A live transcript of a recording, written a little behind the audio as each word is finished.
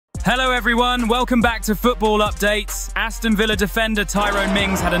Hello everyone, welcome back to Football Updates. Aston Villa defender Tyrone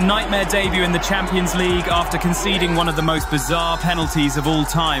Mings had a nightmare debut in the Champions League after conceding one of the most bizarre penalties of all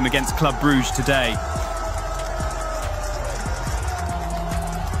time against Club Brugge today.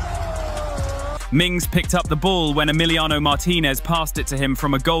 Mings picked up the ball when Emiliano Martinez passed it to him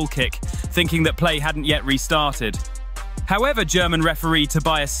from a goal kick, thinking that play hadn't yet restarted. However, German referee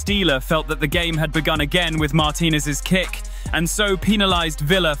Tobias Stieler felt that the game had begun again with Martinez's kick, and so penalised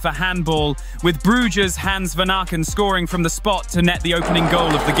Villa for handball, with Brugge's Hans van Aken scoring from the spot to net the opening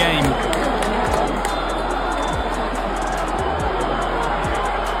goal of the game.